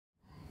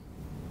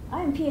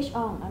I am PH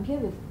Ong. I'm here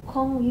with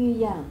Kwong Yue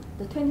Yan,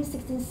 the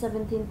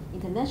 2016-17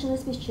 International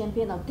Speech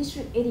Champion of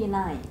District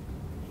 89.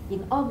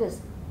 In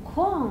August,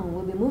 Kwong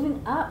will be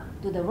moving up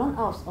to the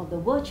run-offs of the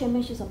World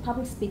Championships of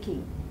Public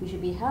Speaking, which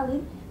will be held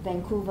in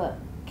Vancouver,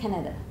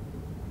 Canada.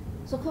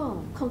 So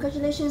Kwong,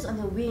 congratulations on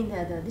your win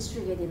at the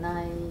District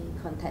 89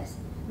 contest.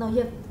 Now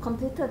you have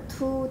completed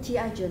 2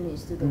 TI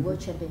journeys to the World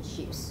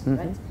Championships,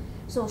 right?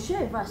 So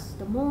share with us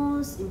the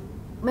most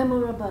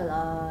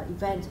memorable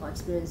events or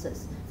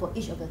experiences for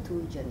each of the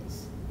 2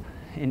 journeys.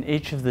 In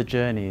each of the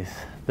journeys,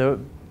 they're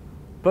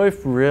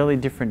both really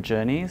different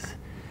journeys.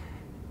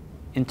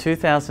 In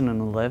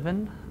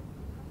 2011,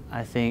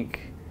 I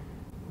think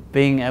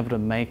being able to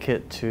make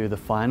it to the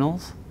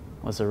finals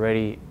was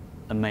already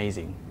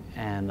amazing,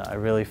 and I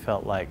really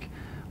felt like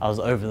I was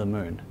over the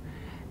moon.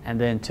 And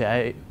then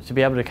to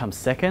be able to come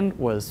second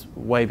was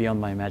way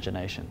beyond my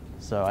imagination.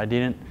 So I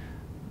didn't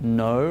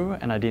know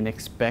and I didn't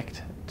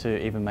expect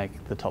to even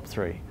make the top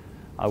 3.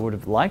 I would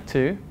have liked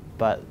to,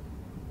 but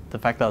the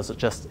fact that I was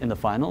just in the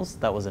finals,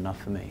 that was enough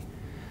for me.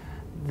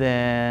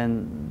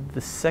 Then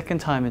the second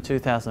time in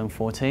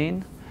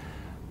 2014,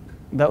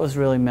 that was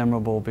really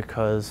memorable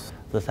because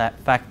the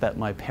fact that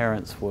my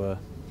parents were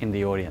in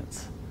the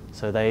audience.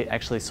 So they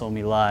actually saw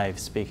me live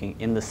speaking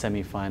in the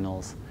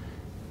semi-finals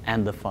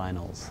and the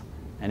finals.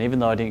 And even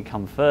though I didn't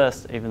come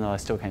first, even though I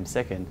still came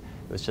second,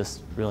 it was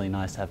just really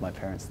nice to have my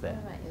parents there.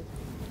 Right.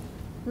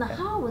 Now,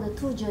 how were the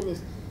 2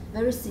 journeys?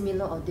 Very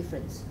similar or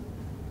different?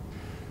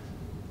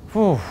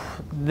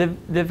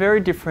 They're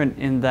very different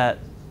in that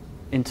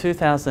in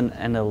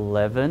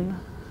 2011,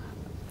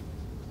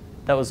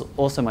 that was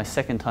also my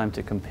second time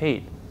to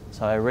compete.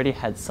 So I already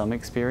had some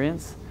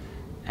experience,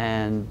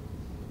 and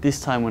this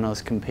time when I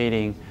was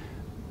competing,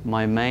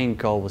 my main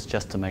goal was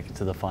just to make it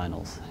to the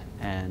finals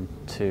and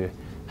to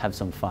have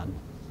some fun.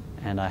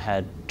 And I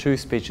had 2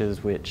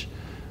 speeches which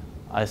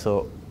I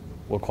thought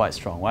were quite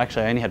strong. Well,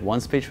 actually I only had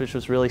 1 speech which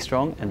was really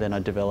strong, and then I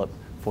developed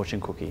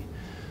Fortune Cookie.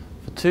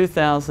 For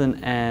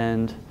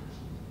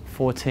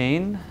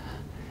 2014,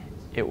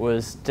 it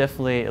was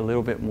definitely a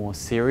little bit more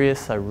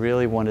serious. I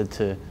really wanted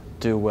to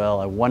do well.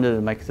 I wanted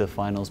to make it to the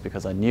finals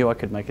because I knew I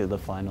could make it to the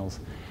finals,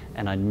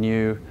 and I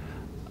knew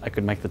I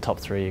could make the top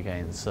 3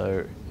 again.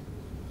 So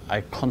I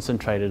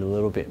concentrated a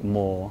little bit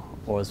more,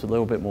 or was a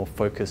little bit more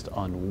focused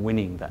on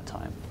winning that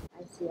time.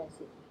 I see.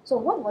 So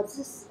what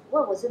was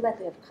it like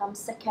to have come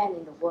second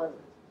in the world?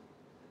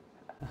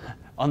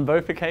 On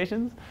both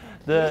occasions?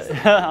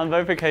 On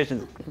both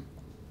occasions.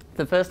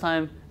 The first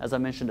time, as I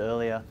mentioned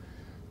earlier,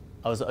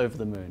 I was over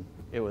the moon.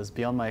 It was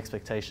beyond my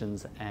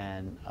expectations,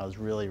 and I was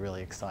really,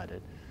 really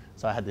excited.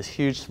 So I had this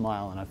huge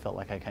smile and I felt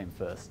like I came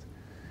first.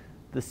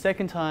 The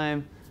second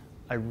time,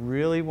 I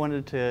really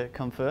wanted to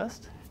come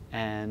first,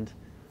 and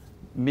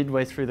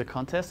midway through the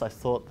contest, I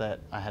thought that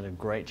I had a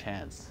great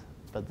chance.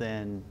 But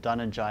then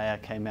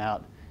Dhananjaya came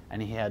out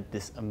and he had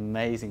this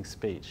amazing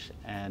speech,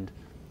 and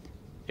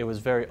it was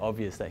very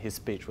obvious that his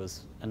speech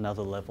was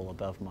another level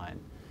above mine.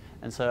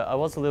 And so I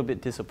was a little bit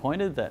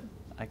disappointed that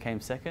I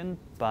came second,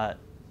 but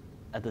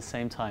at the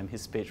same time,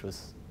 his speech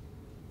was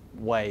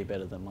way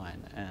better than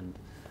mine, and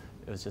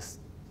it was just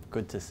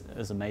good to, it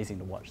was amazing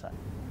to watch that.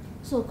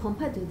 So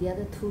compared to the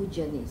other 2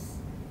 journeys,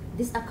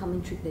 this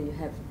upcoming trip that you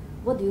have,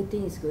 what do you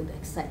think is going to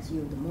excite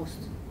you the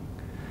most?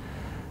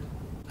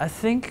 I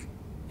think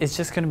it's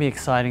just going to be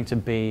exciting to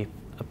be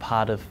a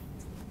part of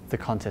the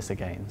contest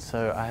again.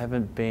 So I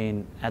haven't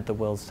been at the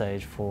world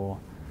stage for,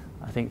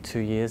 I think, 2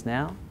 years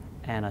now,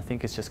 and I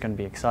think it's just going to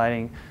be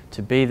exciting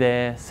to be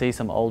there, see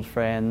some old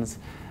friends,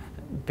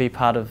 be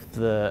part of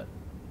the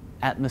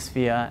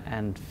atmosphere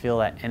and feel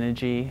that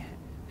energy,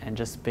 and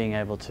just being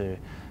able to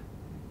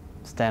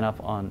stand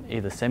up on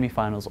either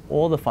semi-finals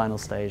or the final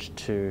stage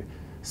to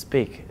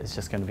speak is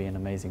just going to be an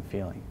amazing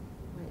feeling.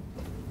 Right.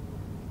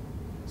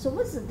 So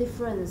what's the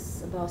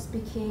difference about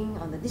speaking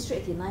on the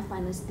District 89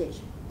 final stage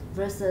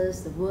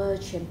versus the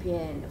World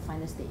Champion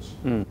final stage?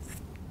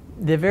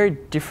 They're very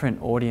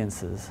different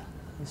audiences.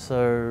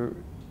 So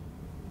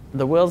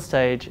the world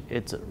stage,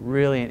 it's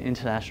really an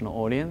international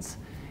audience.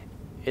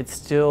 It's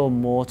still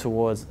more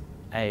towards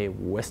a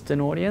Western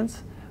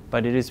audience,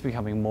 but it is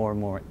becoming more and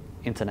more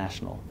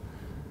international.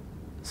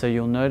 So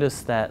you'll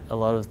notice that a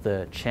lot of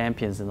the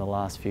champions in the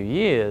last few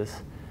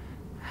years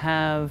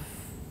have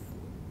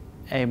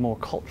a more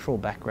cultural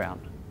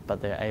background,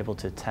 but they're able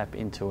to tap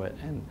into it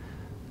and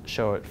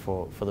show it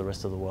for the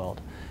rest of the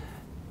world.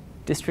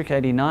 District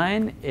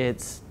 89,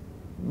 it's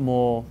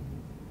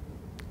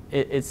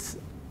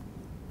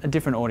a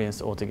different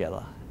audience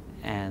altogether,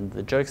 and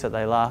the jokes that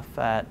they laugh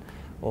at,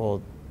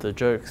 or the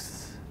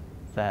jokes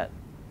that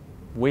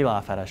we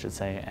laugh at, I should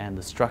say, and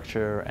the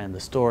structure and the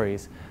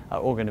stories are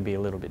all going to be a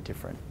little bit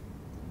different.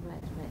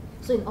 Right.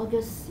 So in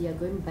August, you're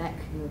going back,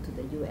 to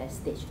the US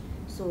stage.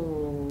 So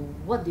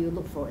what do you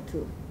look forward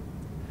to?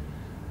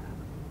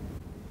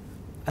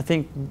 I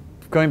think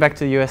going back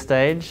to the US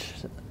stage,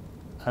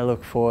 I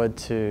look forward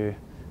to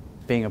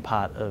being a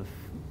part of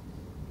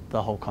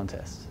the whole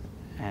contest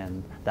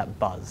and that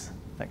buzz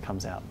that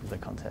comes out of the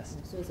contest.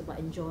 So it's about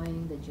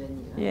enjoying the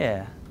journey, right?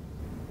 Yeah.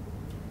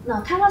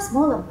 Now tell us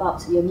more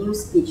about your new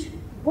speech.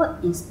 What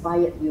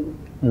inspired you?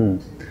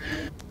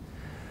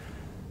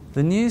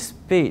 The new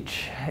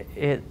speech,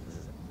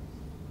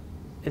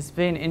 it's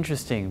been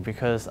interesting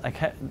because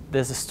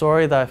there's a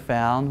story that I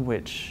found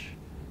which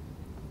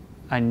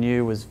I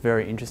knew was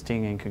very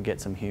interesting and could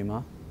get some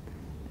humour,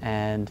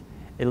 and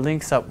it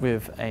links up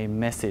with a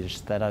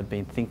message that I've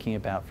been thinking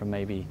about from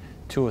maybe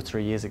 2 or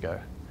 3 years ago.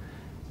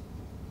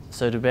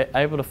 So to be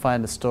able to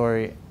find the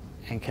story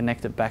and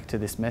connect it back to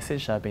this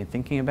message that I've been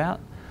thinking about,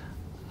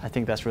 I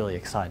think that's really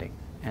exciting.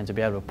 And to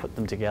be able to put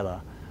them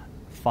together,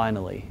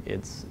 finally,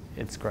 it's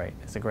great.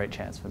 It's a great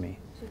chance for me.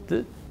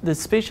 The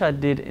speech I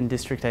did in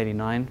District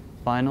 89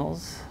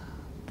 finals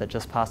that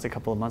just passed a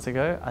couple of months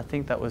ago, I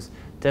think that was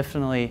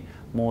definitely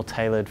more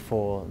tailored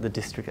for the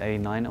District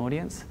 89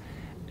 audience,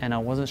 and I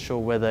wasn't sure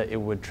whether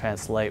it would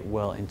translate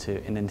well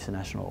into an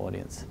international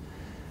audience.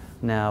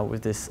 Now,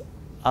 with this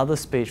other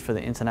speech for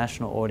the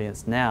international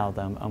audience now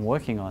that I'm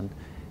working on,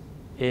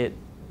 it's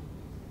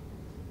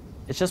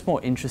just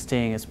more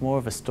interesting, it's more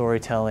of a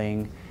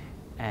storytelling,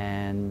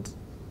 and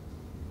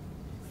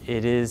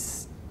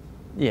it's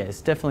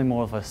definitely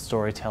more of a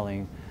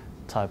storytelling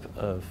type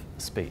of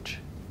speech.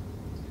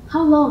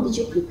 How long did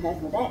you prepare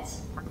for that?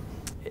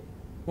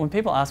 When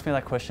people ask me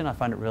that question, I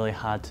find it really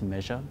hard to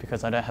measure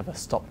because I don't have a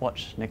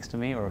stopwatch next to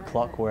me or a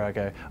clock where I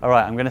go, all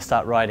right, I'm going to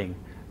start writing,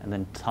 and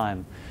then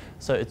time.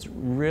 So it's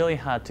really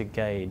hard to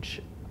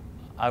gauge.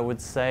 I would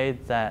say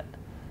that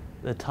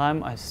the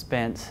time I've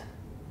spent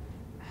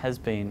has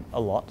been a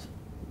lot.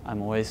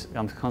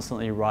 I'm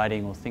constantly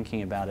writing or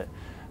thinking about it.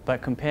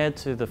 But compared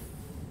to the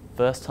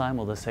first time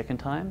or the second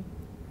time,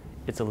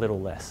 it's a little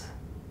less.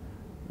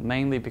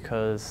 Mainly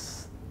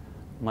because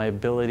my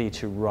ability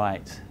to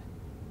write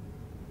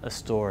a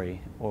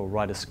story or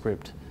write a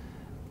script,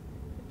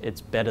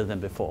 it's better than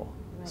before.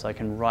 Right. So I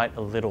can write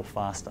a little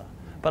faster.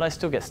 But I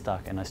still get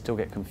stuck and I still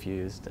get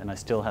confused and I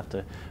still have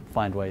to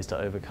find ways to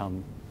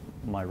overcome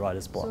my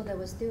writer's block. So there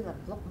were still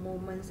like block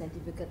moments and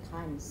difficult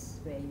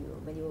times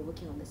when you were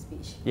working on the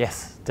speech?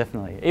 Yes,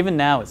 definitely. Even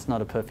now it's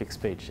not a perfect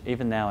speech.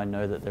 Even now I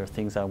know that there are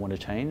things I want to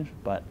change,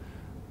 but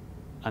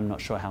I'm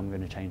not sure how I'm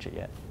going to change it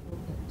yet.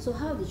 Okay. So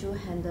how did you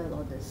handle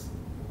all these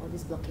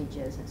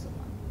blockages and so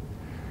on?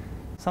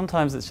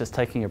 Sometimes it's just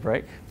taking a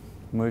break,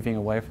 moving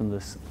away from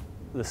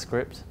the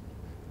script.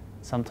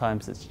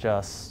 Sometimes it's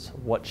just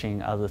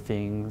watching other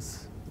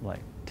things like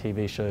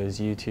TV shows,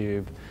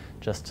 YouTube,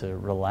 just to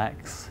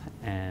relax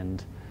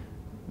and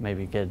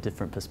maybe get a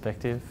different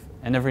perspective.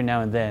 And every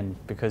now and then,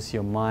 because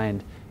your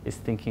mind is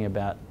thinking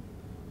about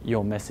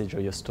your message or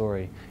your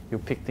story, you'll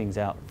pick things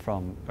out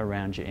from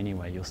around you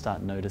anyway. You'll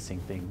start noticing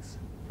things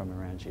from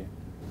around you.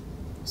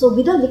 So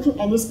without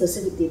leaking any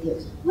specific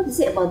details, what is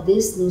it about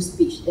this new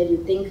speech that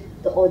you think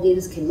the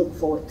audience can look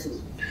forward to?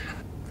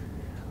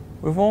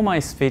 With all my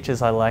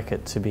speeches, I like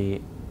it to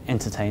be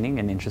entertaining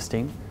and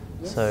interesting.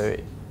 Yes. So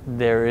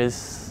there is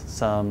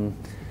some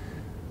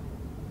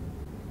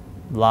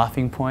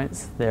laughing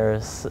points, there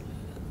is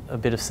a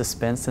bit of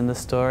suspense in the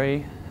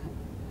story,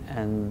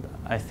 and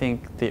I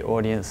think the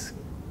audience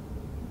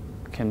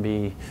can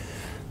be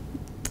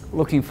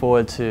looking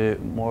forward to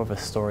more of a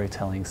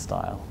storytelling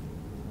style.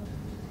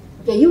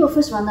 Okay, you were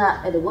first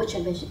runner-up at the World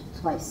Championship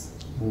twice.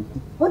 Mm-hmm.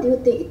 What do you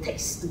think it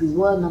takes to be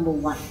world number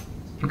one?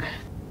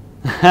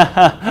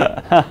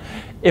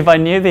 If I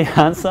knew the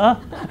answer,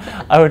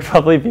 I would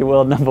probably be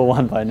world number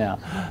one by now.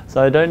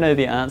 So I don't know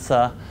the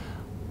answer.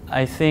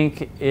 I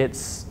think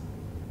it's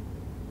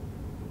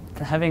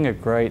having a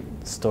great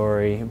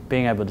story,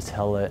 being able to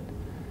tell it,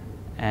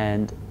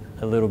 and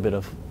a little bit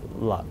of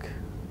luck.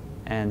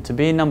 And to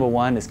be number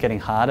one is getting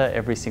harder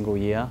every single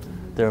year.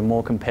 There are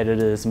more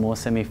competitors, more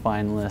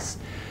semi-finalists.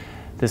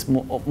 There's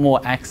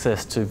more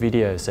access to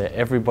video, so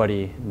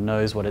everybody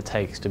knows what it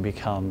takes to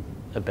become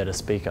a better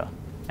speaker.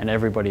 And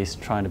everybody's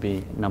trying to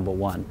be number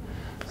one.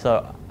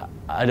 So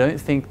I don't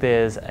think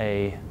there's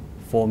a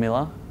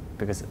formula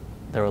because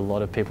there are a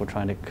lot of people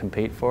trying to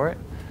compete for it.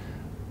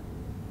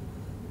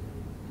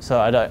 So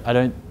I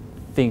don't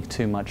think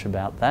too much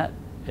about that.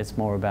 It's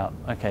more about,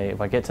 okay, if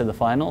I get to the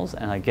finals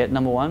and I get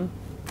number one,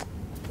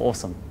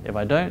 awesome. If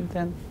I don't,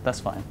 then that's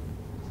fine.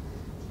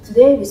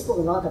 Today we spoke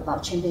a lot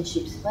about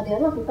championships, but there are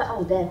a lot of people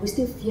out there who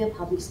still fear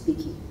public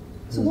speaking.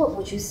 So what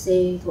would you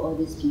say to all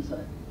these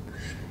people?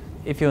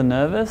 If you're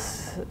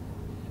nervous,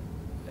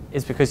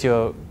 it's because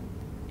you're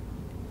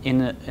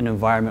in an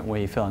environment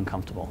where you feel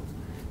uncomfortable.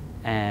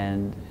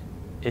 And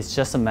it's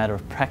just a matter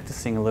of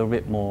practicing a little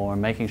bit more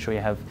and making sure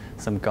you have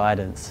some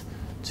guidance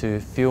to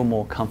feel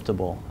more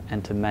comfortable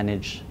and to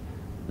manage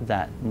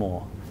that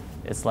more.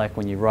 It's like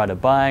when you ride a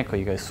bike or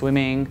you go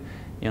swimming,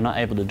 you're not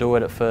able to do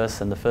it at first,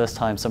 and the first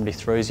time somebody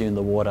throws you in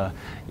the water,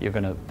 you're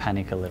going to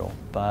panic a little.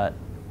 But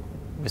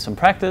with some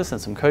practice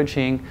and some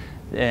coaching,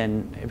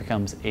 then it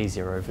becomes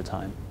easier over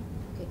time.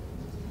 Okay.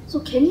 So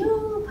can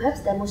you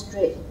perhaps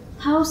demonstrate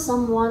how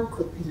someone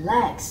could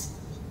relax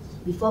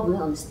before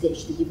going on the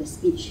stage to give a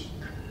speech?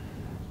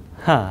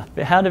 How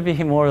to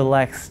be more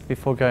relaxed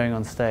before going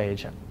on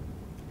stage?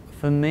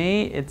 For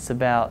me, it's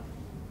about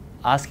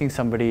asking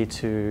somebody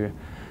to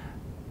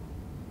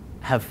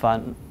have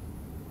fun,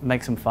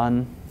 make some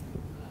fun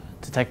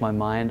to take my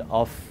mind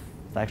off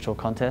the actual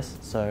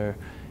contest. So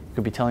you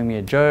could be telling me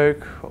a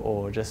joke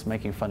or just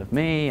making fun of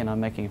me and I'm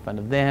making fun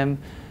of them,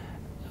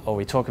 or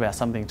we talk about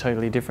something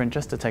totally different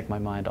just to take my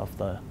mind off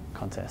the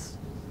contest.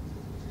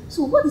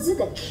 So what is it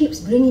that keeps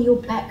bringing you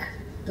back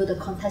to the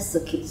contest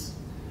circuits?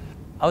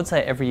 I would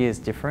say every year is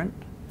different.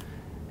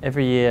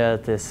 Every year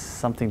there's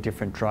something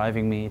different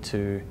driving me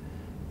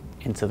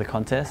into the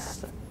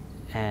contest,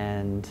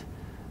 and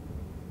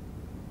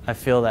I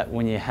feel that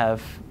when you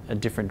have a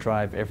different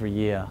drive every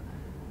year,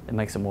 it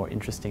makes it more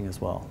interesting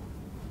as well.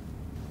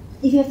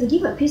 If you have to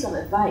give a piece of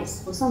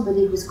advice for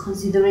somebody who's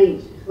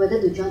considering whether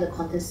to join the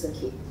contest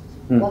circuit,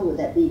 what would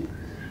that be?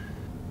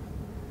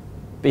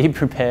 Be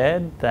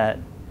prepared that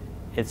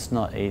it's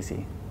not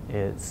easy.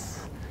 It's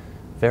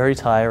very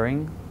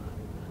tiring.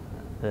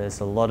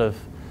 There's a lot of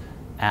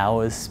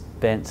hours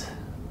spent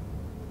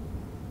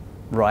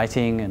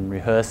writing and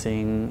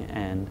rehearsing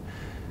and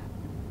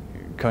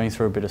going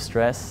through a bit of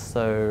stress,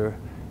 so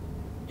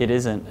it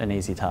isn't an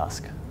easy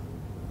task.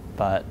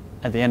 But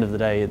at the end of the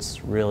day,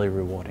 it's really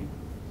rewarding.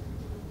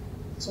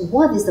 So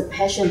what is the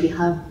passion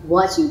behind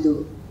what you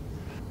do?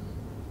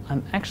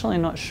 I'm actually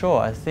not sure.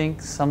 I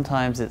think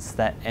sometimes it's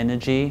that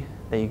energy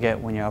that you get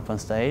when you're up on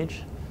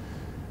stage.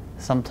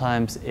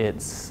 Sometimes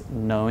it's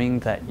knowing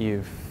that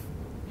you've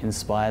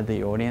inspired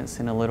the audience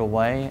in a little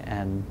way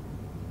and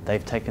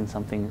they've taken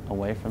something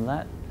away from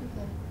that.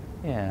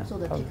 Okay. Yeah. So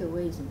the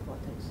takeaway is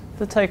important.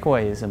 The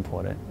takeaway is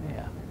important,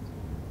 yeah.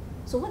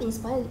 So what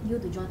inspired you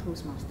to join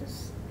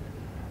Toastmasters?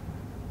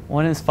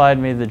 What inspired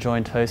me to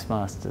join It was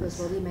Toastmasters?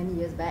 probably many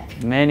years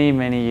back. Many,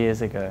 many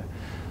years ago.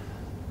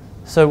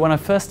 So when I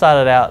first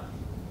started out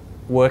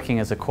working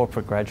as a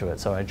corporate graduate,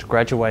 so I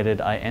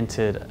graduated, I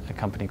entered a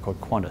company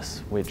called Qantas,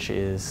 which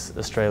is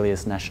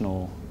Australia's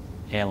national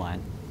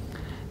airline.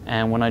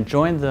 And when I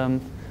joined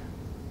them,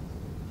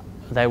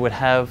 they would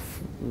have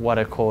what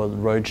are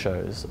called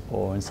roadshows,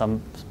 or in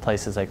some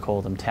places they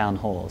call them town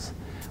halls,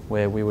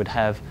 where we would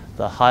have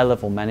the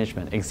high-level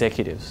management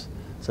executives.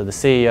 So the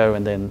CEO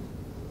and then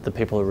the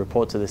people who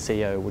report to the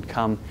CEO would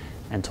come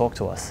and talk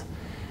to us.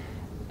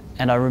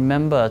 And I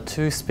remember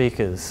two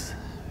speakers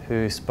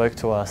who spoke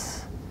to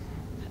us,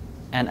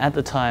 and at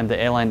the time the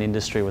airline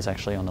industry was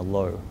actually on a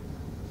low.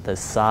 There's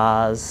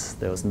SARS,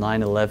 there was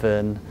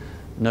 9/11,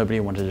 nobody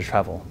wanted to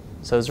travel.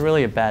 So it was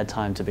really a bad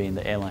time to be in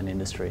the airline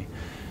industry.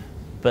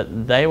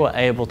 But they were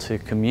able to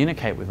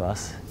communicate with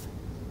us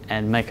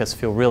and make us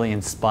feel really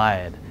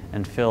inspired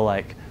and feel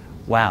like,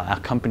 wow, our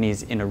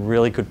company's in a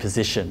really good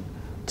position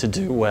to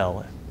do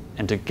well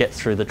and to get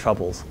through the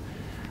troubles.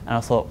 And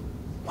I thought,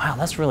 wow,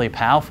 that's really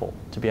powerful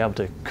to be able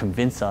to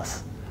convince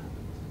us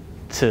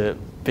to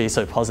be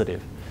so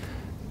positive.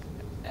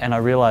 And I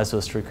realized it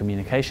was through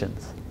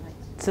communications.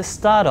 To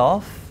start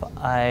off,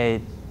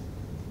 I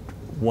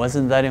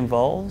wasn't that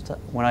involved.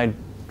 When I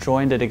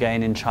joined it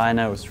again in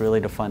China, it was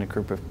really to find a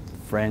group of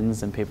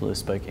friends and people who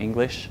spoke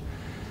English.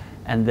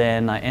 And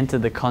then I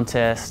entered the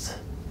contest.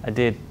 I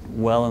did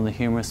well in the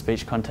humorous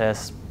speech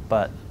contest,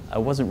 but I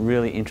wasn't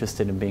really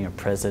interested in being a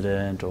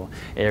president or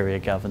area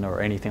governor or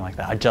anything like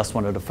that. I just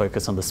wanted to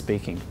focus on the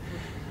speaking.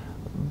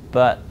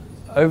 But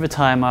over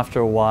time, after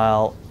a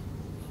while,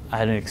 I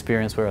had an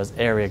experience where I was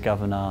area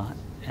governor,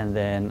 and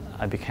then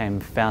I became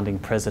founding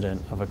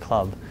president of a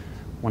club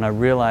when I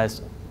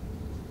realized,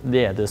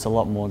 yeah, there's a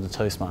lot more to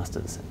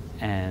Toastmasters,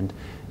 and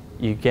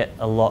you get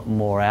a lot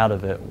more out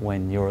of it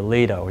when you're a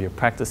leader or you're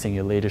practicing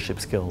your leadership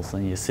skills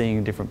and you're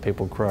seeing different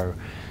people grow.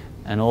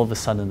 And all of a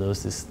sudden there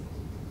was this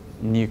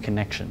new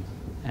connection,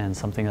 and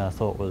something that I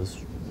thought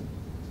was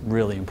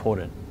really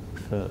important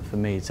for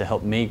me to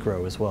help me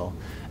grow as well,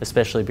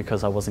 especially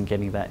because I wasn't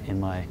getting that in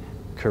my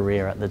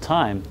career at the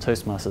time.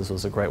 Toastmasters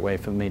was a great way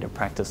for me to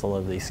practice all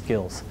of these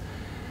skills.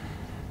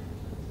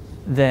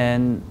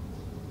 Then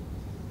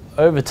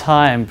over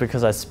time,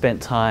 because I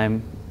spent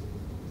time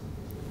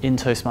in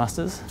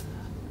Toastmasters,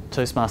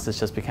 Toastmasters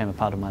just became a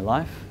part of my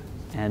life.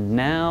 And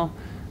now,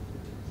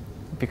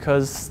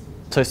 because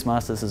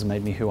Toastmasters has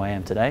made me who I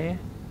am today,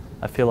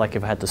 I feel like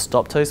if I had to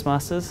stop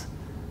Toastmasters,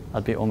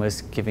 I'd be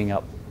almost giving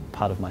up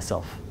part of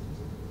myself.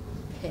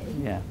 Okay.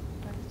 Yeah.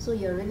 So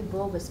you're really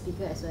both a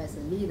speaker as well as a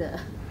leader.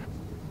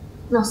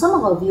 Now, some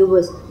of our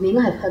viewers may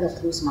not have heard of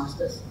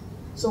Toastmasters.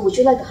 So would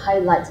you like to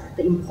highlight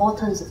the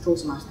importance of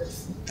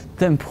Toastmasters?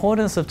 The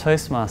importance of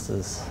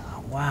Toastmasters.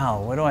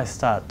 Wow, where do I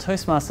start?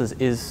 Toastmasters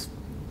is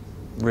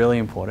really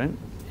important,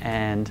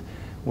 and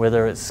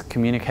whether it's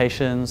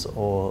communications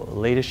or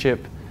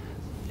leadership,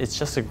 it's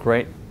just a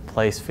great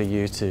place for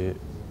you to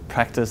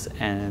practice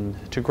and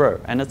to grow.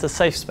 And it's a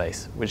safe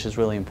space, which is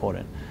really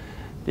important.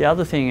 The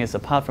other thing is,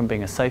 apart from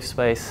being a safe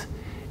space,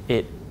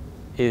 it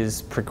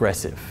is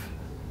progressive.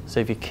 So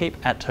if you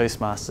keep at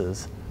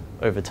Toastmasters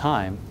over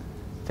time,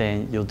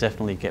 then you'll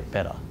definitely get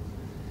better.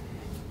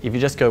 If you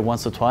just go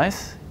once or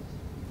twice,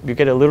 you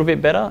get a little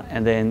bit better,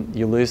 and then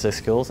you lose those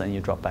skills and you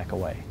drop back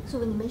away. So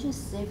when you mention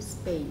safe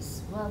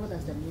space, what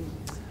does that mean?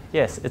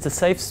 Yes, it's a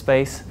safe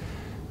space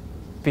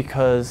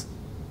because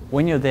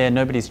when you're there,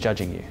 nobody's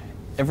judging you.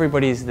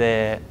 Everybody's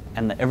there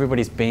and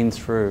everybody's been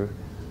through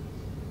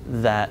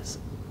that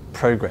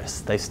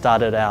progress. They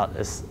started out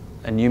as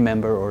a new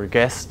member or a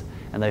guest,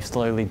 and they've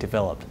slowly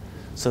developed.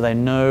 So they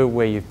know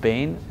where you've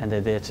been, and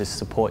they're there to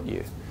support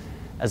you.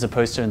 As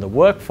opposed to in the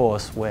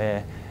workforce,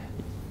 where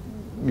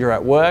you're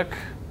at work,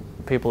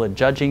 people are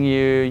judging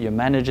you, your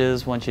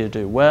managers want you to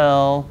do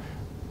well,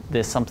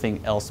 there's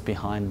something else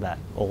behind that,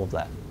 all of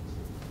that.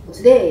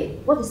 Today,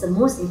 what is the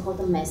most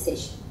important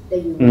message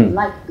that you would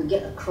like to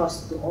get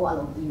across to all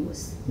our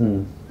viewers?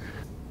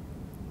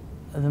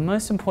 The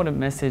most important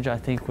message, I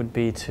think, would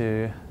be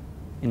to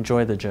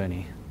enjoy the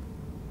journey.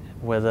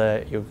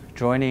 Whether you're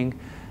joining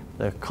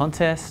the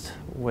contest,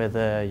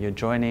 whether you're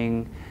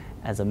joining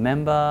as a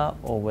member,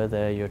 or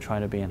whether you're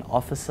trying to be an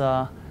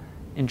officer,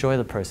 enjoy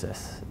the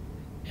process.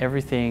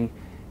 Everything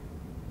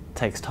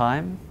takes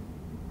time.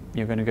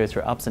 You're going to go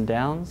through ups and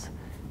downs,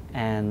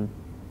 and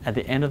at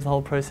the end of the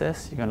whole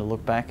process, you're going to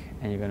look back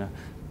and you're going to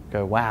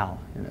go, wow,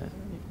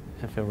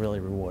 and feel really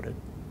rewarded.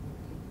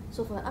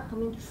 So for the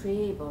upcoming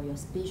trip or your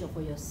speech or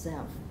for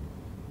yourself,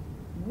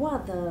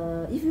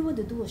 if you were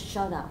to do a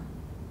shout out,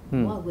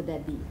 what would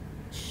that be?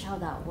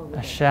 Shout out, what would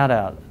that be? Shout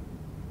out,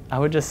 I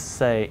would just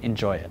say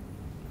enjoy it.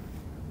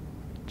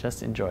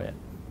 Just enjoy it.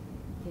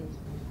 Okay.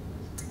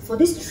 For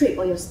this trip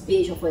or your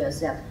speech or for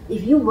yourself,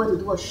 if you were to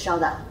do a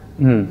shout out,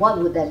 what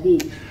would that be?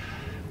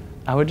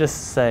 I would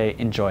just say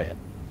enjoy it.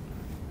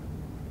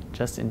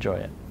 Just enjoy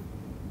it.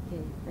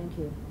 Okay, thank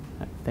you.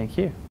 Thank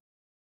you.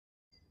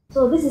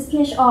 So this is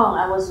Kish Ong.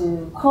 I was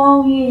with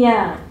Kwong Yue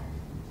Yan,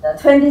 the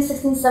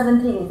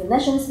 2016-17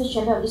 International Speech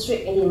Champion of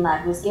District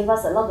 89, who gave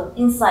us a lot of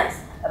insights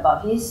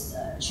about his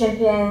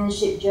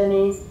championship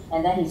journeys,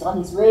 and then he's on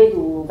his way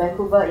to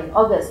Vancouver in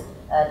August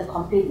to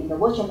compete in the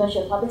World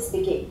Championship of Public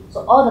Speaking.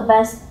 So all the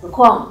best to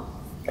Kwong.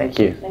 Thank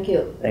you. Thank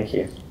you. Thank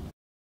you.